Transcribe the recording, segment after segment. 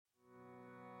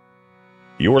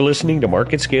You're listening to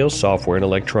Market Scale Software and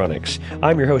Electronics.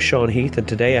 I'm your host, Sean Heath, and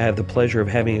today I have the pleasure of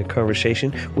having a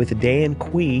conversation with Dan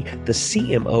Kui, the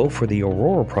CMO for the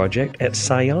Aurora project at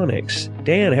Psyonix.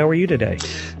 Dan, how are you today?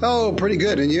 Oh, pretty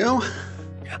good. And you?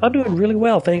 I'm doing really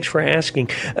well. Thanks for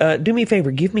asking. Do me a favor.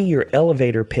 Give me your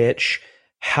elevator pitch.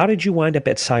 How did you wind up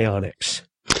at Psyonix?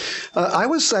 I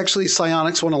was actually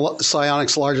Psyonix, one of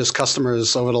Psyonix's largest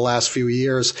customers over the last few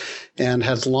years, and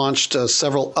had launched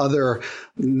several other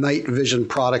night vision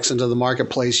products into the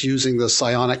marketplace using the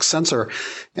Psyonix sensor.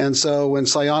 And so when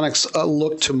Psyonix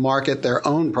looked to market their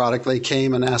own product, they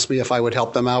came and asked me if I would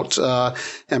help them out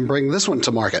and bring this one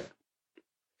to market.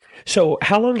 So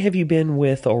how long have you been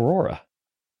with Aurora?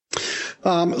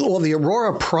 Well, the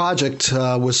Aurora project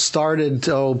was started,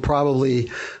 probably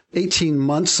 18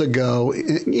 months ago.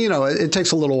 You know, it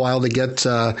takes a little while to get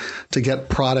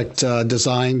product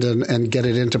designed and get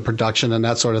it into production and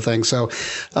that sort of thing. So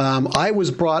I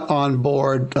was brought on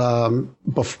board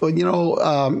before,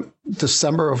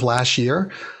 December of last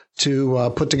year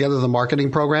to put together the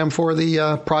marketing program for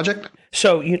the project.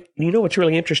 So, you know what's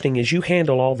really interesting is you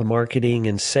handle all the marketing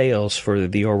and sales for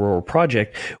the Aurora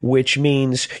project, which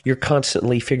means you're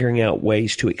constantly figuring out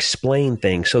ways to explain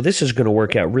things. So this is going to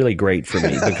work out really great for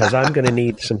me because I'm going to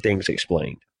need some things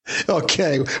explained.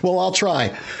 Okay. Well, I'll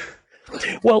try.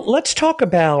 Well, let's talk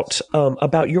about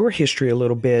your history a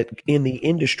little bit in the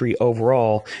industry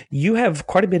overall. You have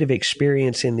quite a bit of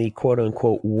experience in the quote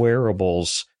unquote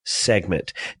wearables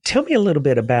segment. Tell me a little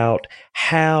bit about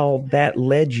how that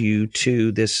led you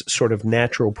to this sort of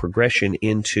natural progression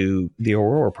into the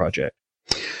Aurora project.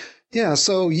 Yeah,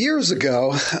 so years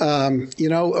ago,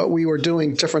 we were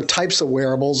doing different types of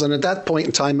wearables, and at that point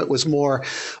in time, it was more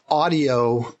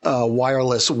audio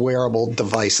wireless wearable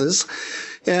devices.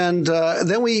 And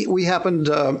then we happened,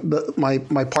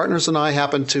 my partners and I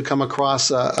happened to come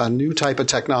across a new type of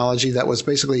technology that was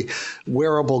basically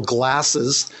wearable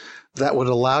glasses that would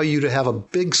allow you to have a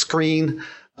big screen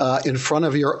in front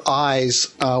of your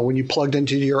eyes when you plugged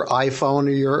into your iPhone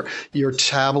or your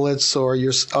tablets or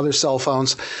your other cell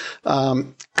phones.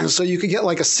 And so you could get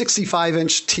like a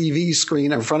 65-inch TV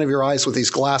screen in front of your eyes with these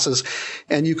glasses,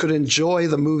 and you could enjoy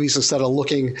the movies instead of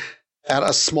looking at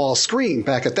a small screen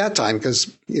back at that time,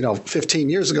 because, 15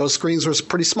 years ago, screens were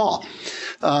pretty small.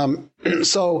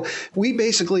 So we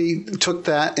basically took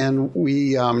that and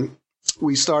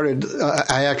we started,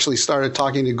 I actually started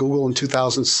talking to Google in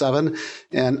 2007,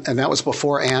 and that was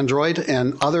before Android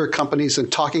and other companies,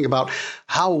 and talking about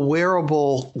how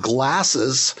wearable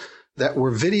glasses that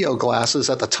were video glasses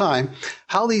at the time,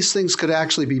 how these things could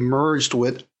actually be merged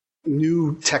with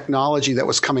new technology that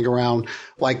was coming around,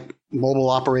 like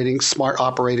smart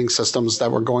operating systems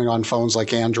that were going on phones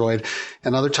like Android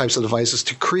and other types of devices,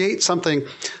 to create something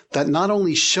that not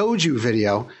only showed you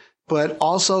video, but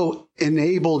also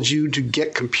enabled you to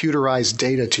get computerized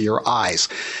data to your eyes.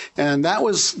 And that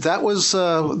was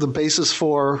the basis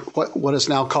for what is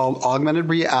now called augmented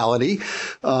reality.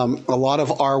 A lot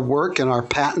of our work and our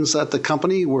patents at the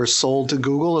company were sold to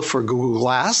Google for Google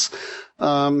Glass.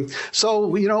 So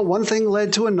one thing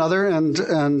led to another, and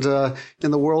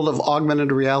in the world of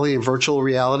augmented reality and virtual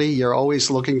reality, you're always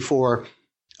looking for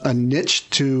a niche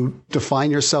to define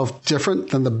yourself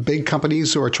different than the big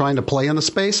companies who are trying to play in the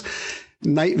space.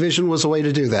 Night vision was a way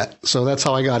to do that. So that's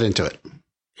how I got into it.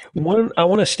 I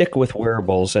want to stick with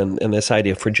wearables and this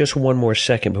idea for just one more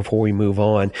second before we move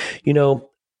on.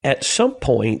 At some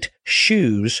point,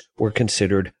 shoes were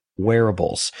considered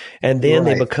wearables, and then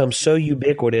They become so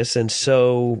ubiquitous and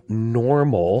so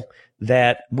normal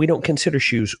that we don't consider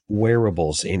shoes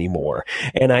wearables anymore.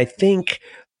 And I think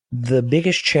the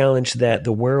biggest challenge that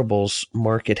the wearables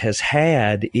market has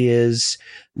had is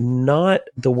not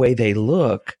the way they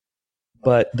look,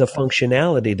 but the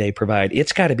functionality they provide.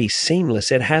 It's got to be seamless.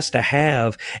 It has to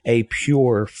have a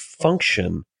pure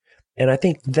function. And I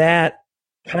think that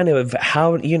kind of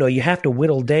how, you have to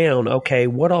whittle down, okay,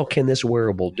 what all can this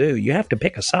wearable do? You have to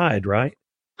pick a side, right?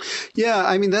 Yeah,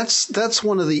 I mean, that's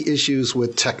one of the issues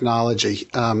with technology.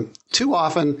 Too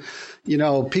often,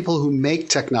 people who make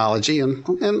technology,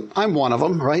 and I'm one of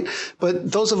them, right?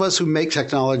 But those of us who make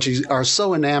technology are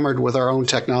so enamored with our own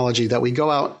technology that we go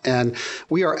out and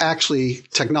we are actually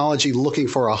technology looking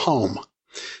for a home.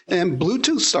 And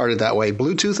Bluetooth started that way.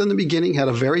 Bluetooth in the beginning had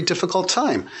a very difficult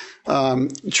time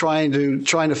trying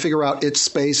to figure out its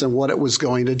space and what it was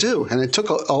going to do. And it took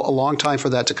a long time for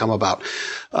that to come about.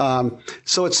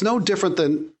 So it's no different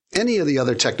than any of the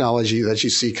other technology that you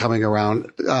see coming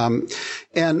around. As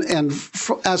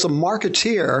a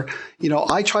marketeer,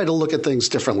 I try to look at things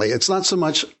differently. It's not so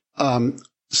much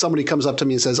somebody comes up to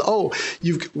me and says, "Oh,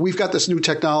 we've got this new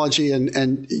technology,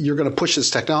 and you're going to push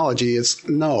this technology." It's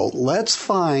no. Let's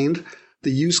find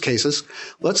the use cases.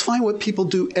 Let's find what people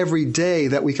do every day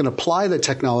that we can apply the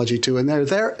technology to, and they're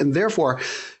there. And therefore,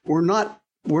 we're not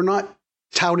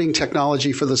touting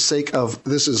technology for the sake of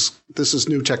this is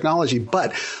new technology,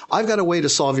 but I've got a way to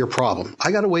solve your problem.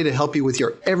 I got a way to help you with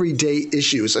your everyday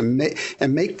issues and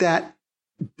make that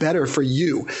better for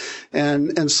you.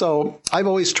 And so I've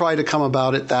always tried to come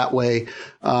about it that way,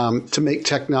 to make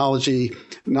technology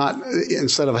not,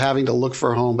 instead of having to look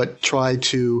for a home, but try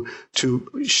to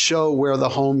show where the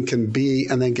home can be,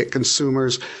 and then get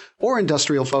consumers or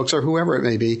industrial folks or whoever it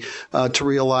may be, to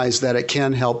realize that it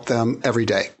can help them every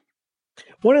day.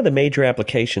 One of the major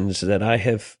applications that I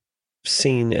have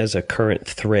seen as a current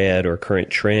thread or current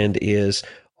trend is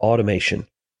automation.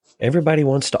 Everybody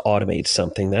wants to automate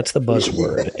something. That's the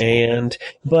buzzword.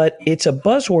 But it's a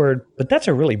buzzword, but that's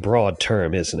a really broad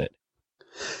term, isn't it?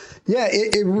 Yeah,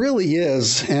 it really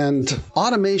is. And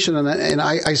automation, and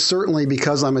I certainly,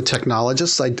 because I'm a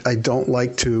technologist, I don't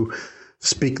like to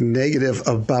speak negative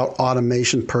about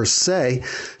automation per se,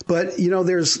 but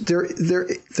there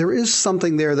is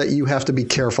something there that you have to be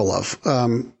careful of.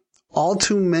 All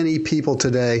too many people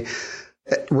today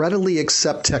readily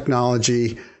accept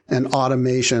technology and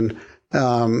automation,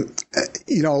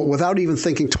 without even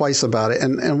thinking twice about it.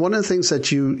 And one of the things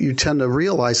that you tend to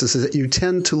realize is that you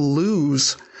tend to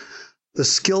lose the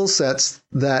skill sets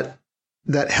that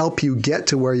help you get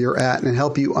to where you're at and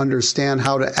help you understand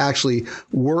how to actually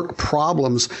work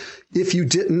problems if you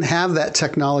didn't have that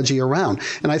technology around.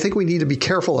 And I think we need to be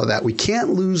careful of that. We can't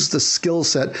lose the skill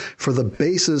set for the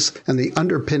basis and the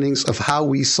underpinnings of how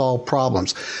we solve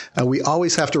problems. And we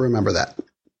always have to remember that.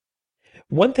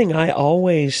 One thing I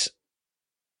always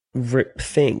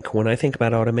think when I think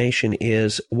about automation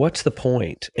is, what's the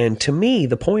point? And to me,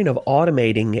 the point of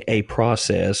automating a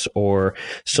process or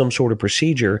some sort of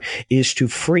procedure is to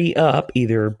free up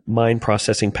either mind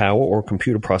processing power or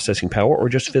computer processing power or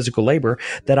just physical labor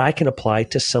that I can apply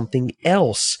to something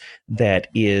else that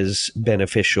is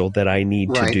beneficial that I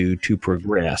need to do to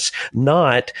progress.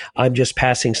 Not, I'm just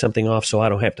passing something off so I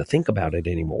don't have to think about it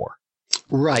anymore.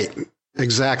 Right.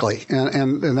 Exactly.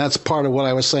 And that's part of what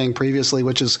I was saying previously,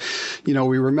 which is,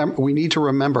 we need to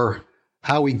remember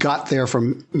how we got there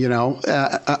from,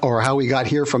 or how we got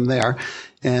here from there.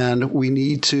 And we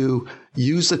need to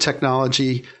use the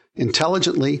technology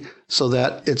intelligently so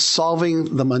that it's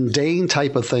solving the mundane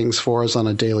type of things for us on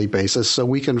a daily basis, so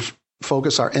we can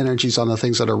focus our energies on the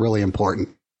things that are really important.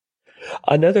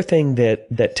 Another thing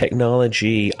that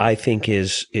technology, I think,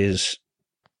 is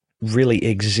really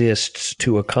exists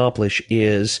to accomplish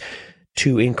is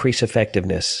to increase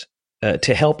effectiveness,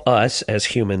 to help us as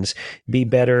humans be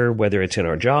better, whether it's in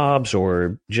our jobs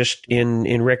or just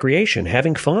in recreation,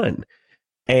 having fun.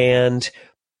 And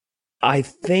I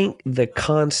think the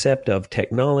concept of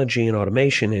technology and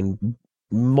automation and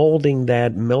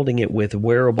melding it with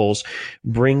wearables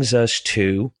brings us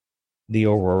to the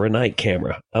Aurora night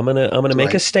camera. I'm gonna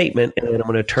make a statement, and then I'm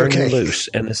gonna turn you loose.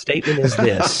 And the statement is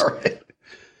this.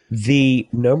 The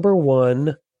number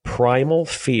one primal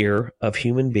fear of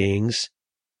human beings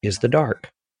is the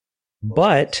dark.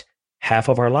 But half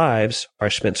of our lives are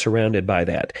spent surrounded by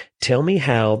that. Tell me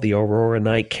how the Aurora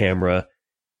night camera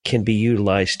can be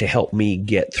utilized to help me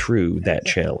get through that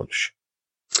challenge.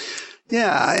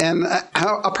 Yeah, and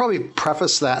I'll probably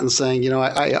preface that in saying,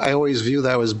 I always view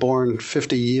that I was born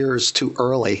 50 years too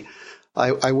early.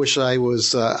 I wish I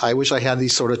had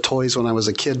these sort of toys when I was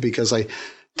a kid, because I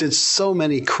did so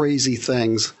many crazy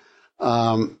things,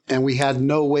 and we had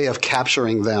no way of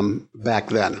capturing them back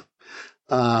then.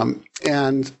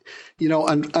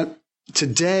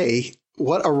 Today,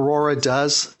 what Aurora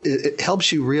does, it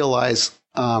helps you realize,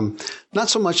 not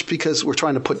so much because we're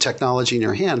trying to put technology in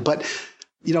your hand, but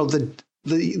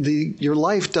your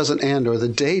life doesn't end, or the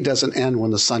day doesn't end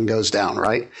when the sun goes down,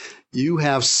 right? You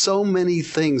have so many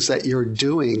things that you're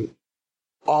doing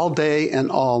all day and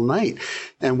all night.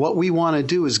 And what we want to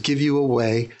do is give you a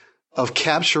way of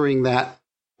capturing that,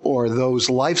 or those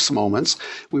life's moments.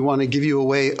 We want to give you a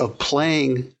way of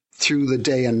playing through the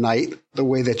day and night the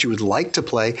way that you would like to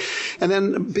play, and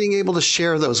then being able to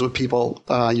share those with people,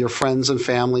 your friends and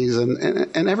families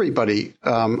and everybody,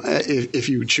 if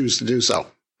you choose to do so.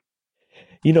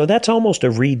 That's almost a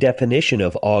redefinition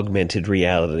of augmented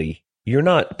reality. You're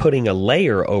not putting a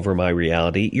layer over my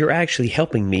reality. You're actually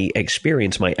helping me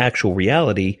experience my actual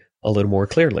reality a little more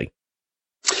clearly.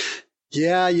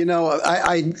 Yeah, I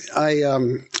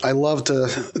love to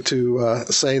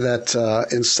say that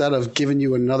instead of giving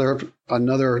you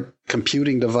another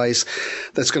computing device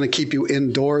that's going to keep you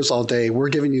indoors all day, we're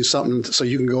giving you something so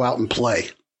you can go out and play.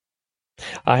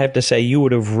 I have to say, you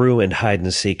would have ruined hide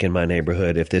and seek in my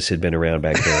neighborhood if this had been around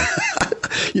back then.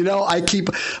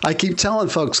 I keep telling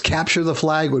folks, capture the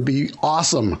flag would be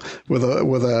awesome with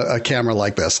a camera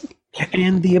like this.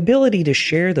 And the ability to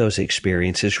share those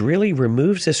experiences really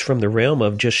removes this from the realm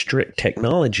of just strict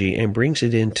technology and brings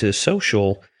it into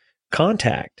social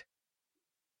contact.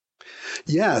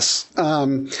 Yes.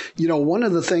 One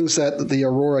of the things that the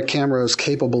Aurora camera is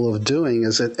capable of doing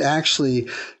is it actually,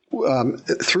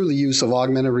 through the use of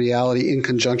augmented reality in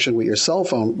conjunction with your cell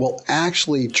phone, will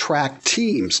actually track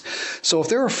teams. So if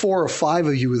there are 4 or 5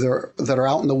 of you that are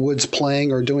out in the woods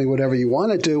playing or doing whatever you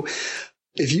want to do,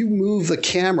 if you move the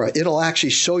camera, it'll actually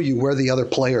show you where the other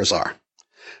players are.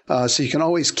 So you can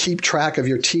always keep track of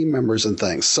your team members and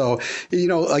things. So,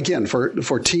 again,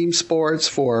 for team sports,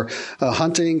 for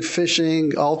hunting,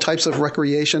 fishing, all types of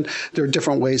recreation, there are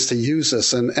different ways to use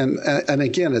this. And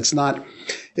again, it's not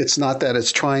that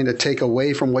it's trying to take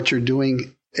away from what you're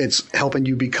doing. It's helping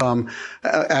you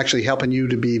actually helping you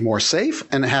to be more safe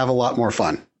and have a lot more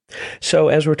fun. So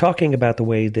as we're talking about the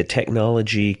way that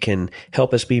technology can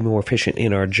help us be more efficient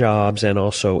in our jobs and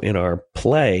also in our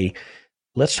play,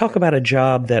 let's talk about a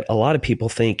job that a lot of people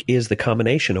think is the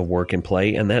combination of work and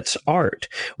play, and that's art,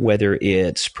 whether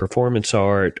it's performance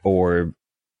art or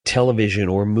television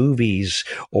or movies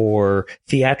or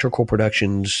theatrical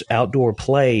productions, outdoor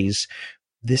plays.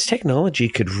 This technology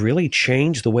could really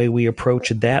change the way we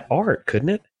approach that art, couldn't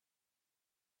it?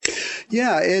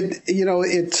 Yeah,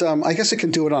 I guess it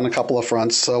can do it on a couple of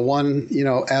fronts. So one,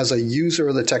 as a user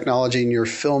of the technology and you're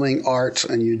filming art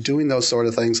and you're doing those sort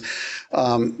of things,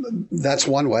 that's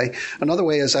one way. Another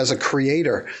way is as a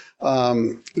creator,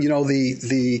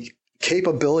 the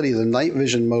capability, the night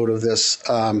vision mode of this,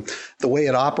 the way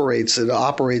it operates in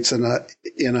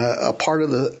a part of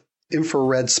the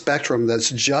infrared spectrum that's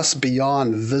just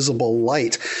beyond visible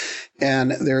light.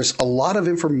 And there's a lot of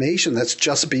information that's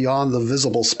just beyond the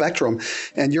visible spectrum.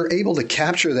 And you're able to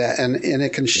capture that, and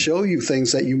it can show you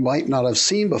things that you might not have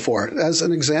seen before. As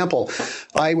an example,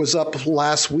 I was up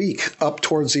last week up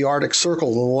towards the Arctic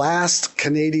Circle, the last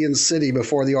Canadian city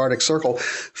before the Arctic Circle,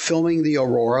 filming the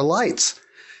aurora lights.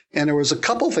 And there was a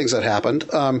couple things that happened.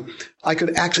 I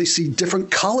could actually see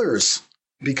different colors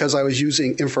because I was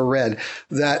using infrared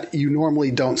that you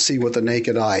normally don't see with the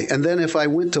naked eye. And then if I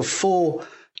went to full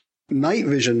night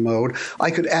vision mode,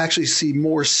 I could actually see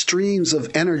more streams of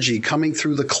energy coming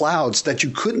through the clouds that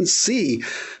you couldn't see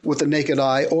with the naked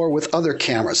eye or with other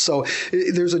cameras. So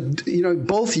there's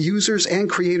both users and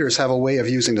creators have a way of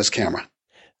using this camera.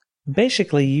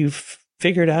 Basically, you've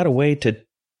figured out a way to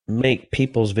make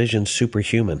people's vision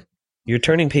superhuman. You're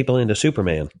turning people into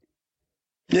Superman.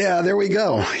 Yeah, there we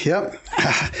go. Yep.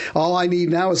 All I need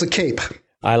now is a cape.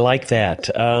 I like that.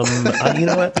 You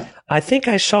know what? I think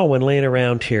I saw one laying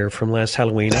around here from last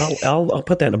Halloween. I'll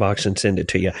put that in a box and send it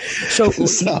to you. So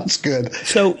sounds good.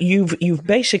 So you've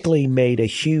basically made a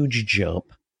huge jump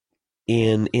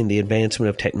in the advancement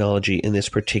of technology in this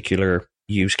particular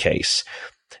use case.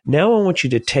 Now I want you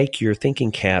to take your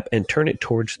thinking cap and turn it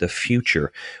towards the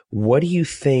future. What do you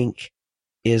think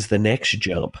is the next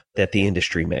jump that the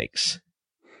industry makes?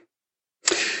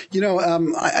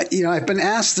 I've been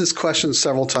asked this question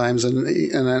several times,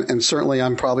 and certainly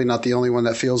I'm probably not the only one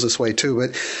that feels this way too.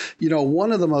 But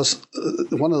one of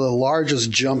the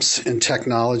largest jumps in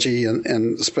technology,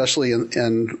 and especially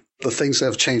in the things that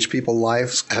have changed people's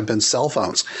lives, have been cell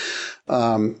phones.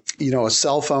 A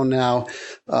cell phone now,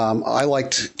 I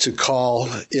like to call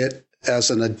it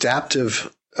as an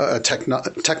adaptive,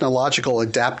 technological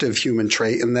adaptive human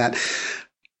trait, in that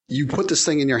you put this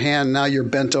thing in your hand, now you're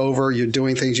bent over, you're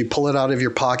doing things, you pull it out of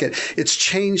your pocket. It's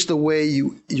changed the way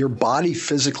your body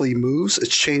physically moves.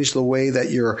 It's changed the way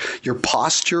that your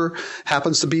posture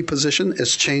happens to be positioned.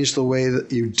 It's changed the way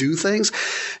that you do things.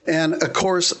 And of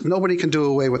course, nobody can do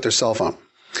away with their cell phone.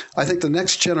 I think the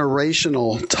next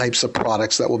generational types of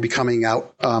products that will be coming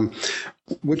out,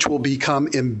 which will become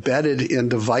embedded in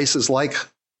devices like,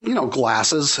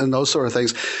 glasses and those sort of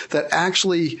things, that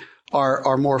actually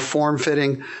are more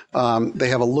form-fitting. They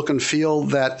have a look and feel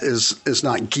that is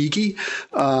not geeky.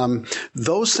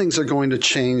 Those things are going to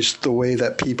change the way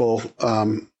that people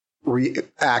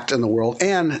react in the world.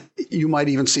 And you might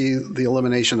even see the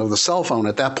elimination of the cell phone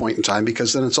at that point in time,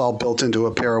 because then it's all built into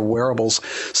a pair of wearables,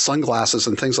 sunglasses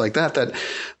and things like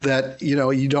that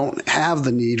you don't have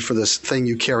the need for this thing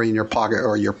you carry in your pocket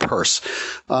or your purse.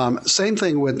 Same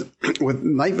thing with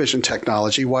night vision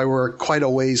technology. While we're quite a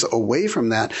ways away from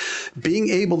that, being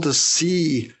able to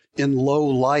see in low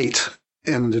light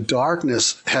and the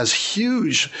darkness has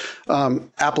huge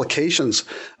applications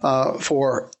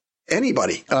for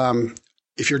anybody.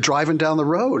 If you're driving down the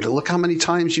road, look how many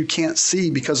times you can't see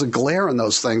because of glare in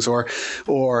those things, or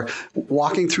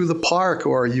walking through the park,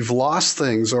 or you've lost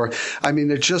things,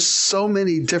 there's just so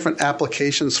many different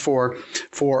applications for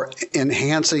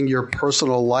enhancing your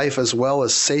personal life as well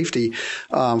as safety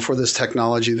for this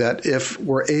technology, that if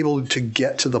we're able to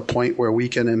get to the point where we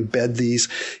can embed these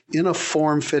in a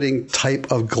form-fitting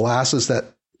type of glasses that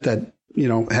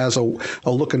has a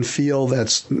look and feel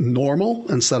that's normal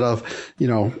instead of,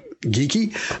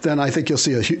 geeky, then I think you'll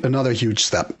see another huge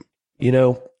step.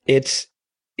 It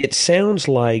sounds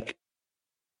like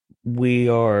we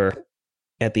are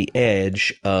at the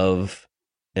edge of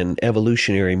an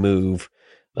evolutionary move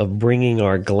of bringing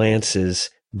our glances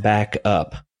back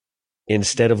up.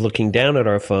 Instead of looking down at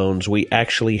our phones, we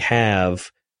actually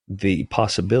have the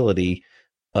possibility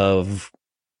of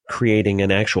creating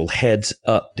an actual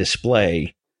heads-up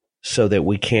display so that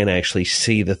we can actually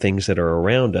see the things that are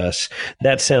around us.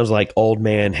 That sounds like old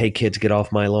man, hey kids, get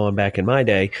off my lawn back in my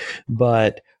day,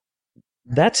 but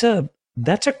that's a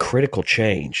critical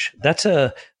change. That's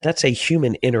a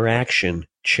human interaction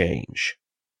change.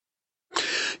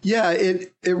 Yeah,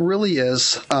 it really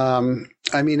is.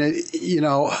 Anybody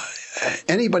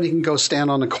can go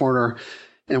stand on the corner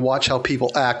and watch how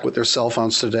people act with their cell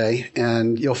phones today.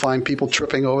 And you'll find people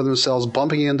tripping over themselves,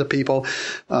 bumping into people,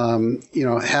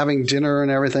 having dinner and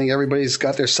everything. Everybody's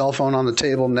got their cell phone on the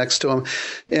table next to them.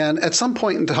 And at some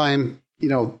point in time,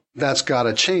 that's got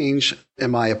to change,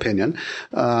 in my opinion,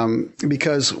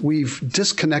 because we've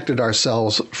disconnected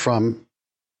ourselves from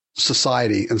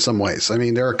society in some ways.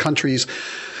 There are countries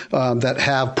that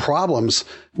have problems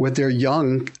with their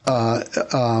young,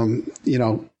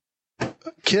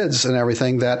 kids and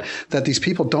everything, that these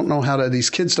kids don't know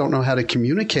how to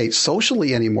communicate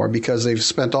socially anymore, because they've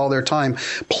spent all their time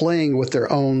playing with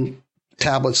their own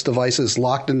tablets, devices,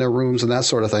 locked in their rooms and that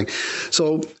sort of thing.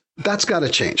 So that's got to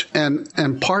change.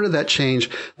 And part of that change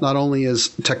not only is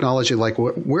technology like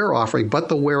what we're offering, but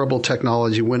the wearable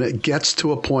technology, when it gets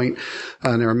to a point,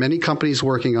 and there are many companies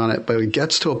working on it, but it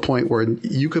gets to a point where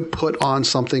you could put on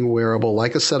something wearable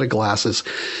like a set of glasses,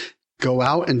 go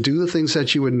out and do the things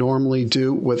that you would normally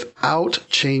do without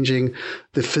changing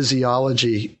the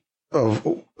physiology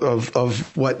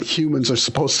of what humans are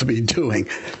supposed to be doing.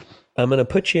 I'm going to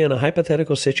put you in a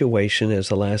hypothetical situation as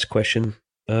the last question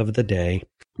of the day.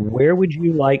 Where would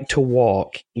you like to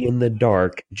walk in the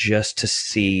dark just to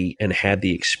see and have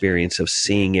the experience of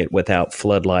seeing it without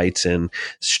floodlights and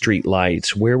street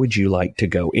lights? Where would you like to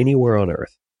go? Anywhere on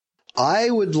Earth?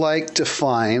 I would like to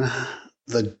find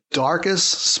the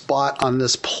darkest spot on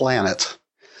this planet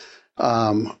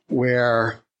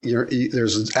where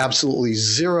there's absolutely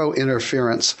zero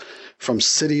interference from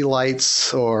city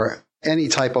lights or any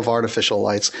type of artificial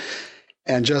lights,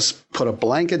 and just put a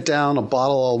blanket down, a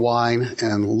bottle of wine,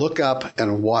 and look up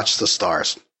and watch the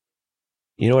stars.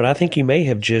 You know what? I think you may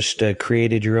have just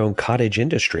created your own cottage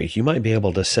industry. You might be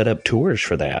able to set up tours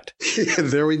for that.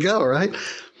 There we go, right?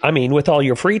 With all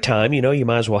your free time, you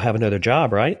might as well have another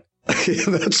job, right?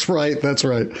 That's right. That's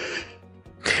right.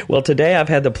 Well, today I've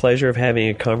had the pleasure of having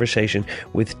a conversation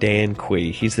with Dan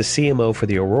Quee. He's the CMO for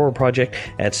the Aurora Project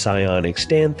at Psyonix.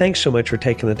 Dan, thanks so much for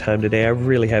taking the time today. I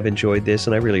really have enjoyed this,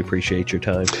 and I really appreciate your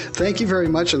time. Thank you very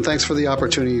much, and thanks for the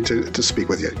opportunity to speak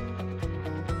with you.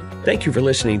 Thank you for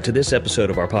listening to this episode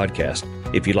of our podcast.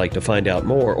 If you'd like to find out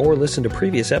more or listen to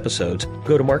previous episodes,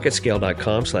 go to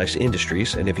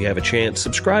marketscale.com/industries. And if you have a chance,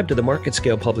 subscribe to the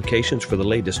MarketScale publications for the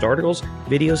latest articles,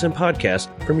 videos, and podcasts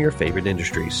from your favorite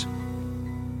industries.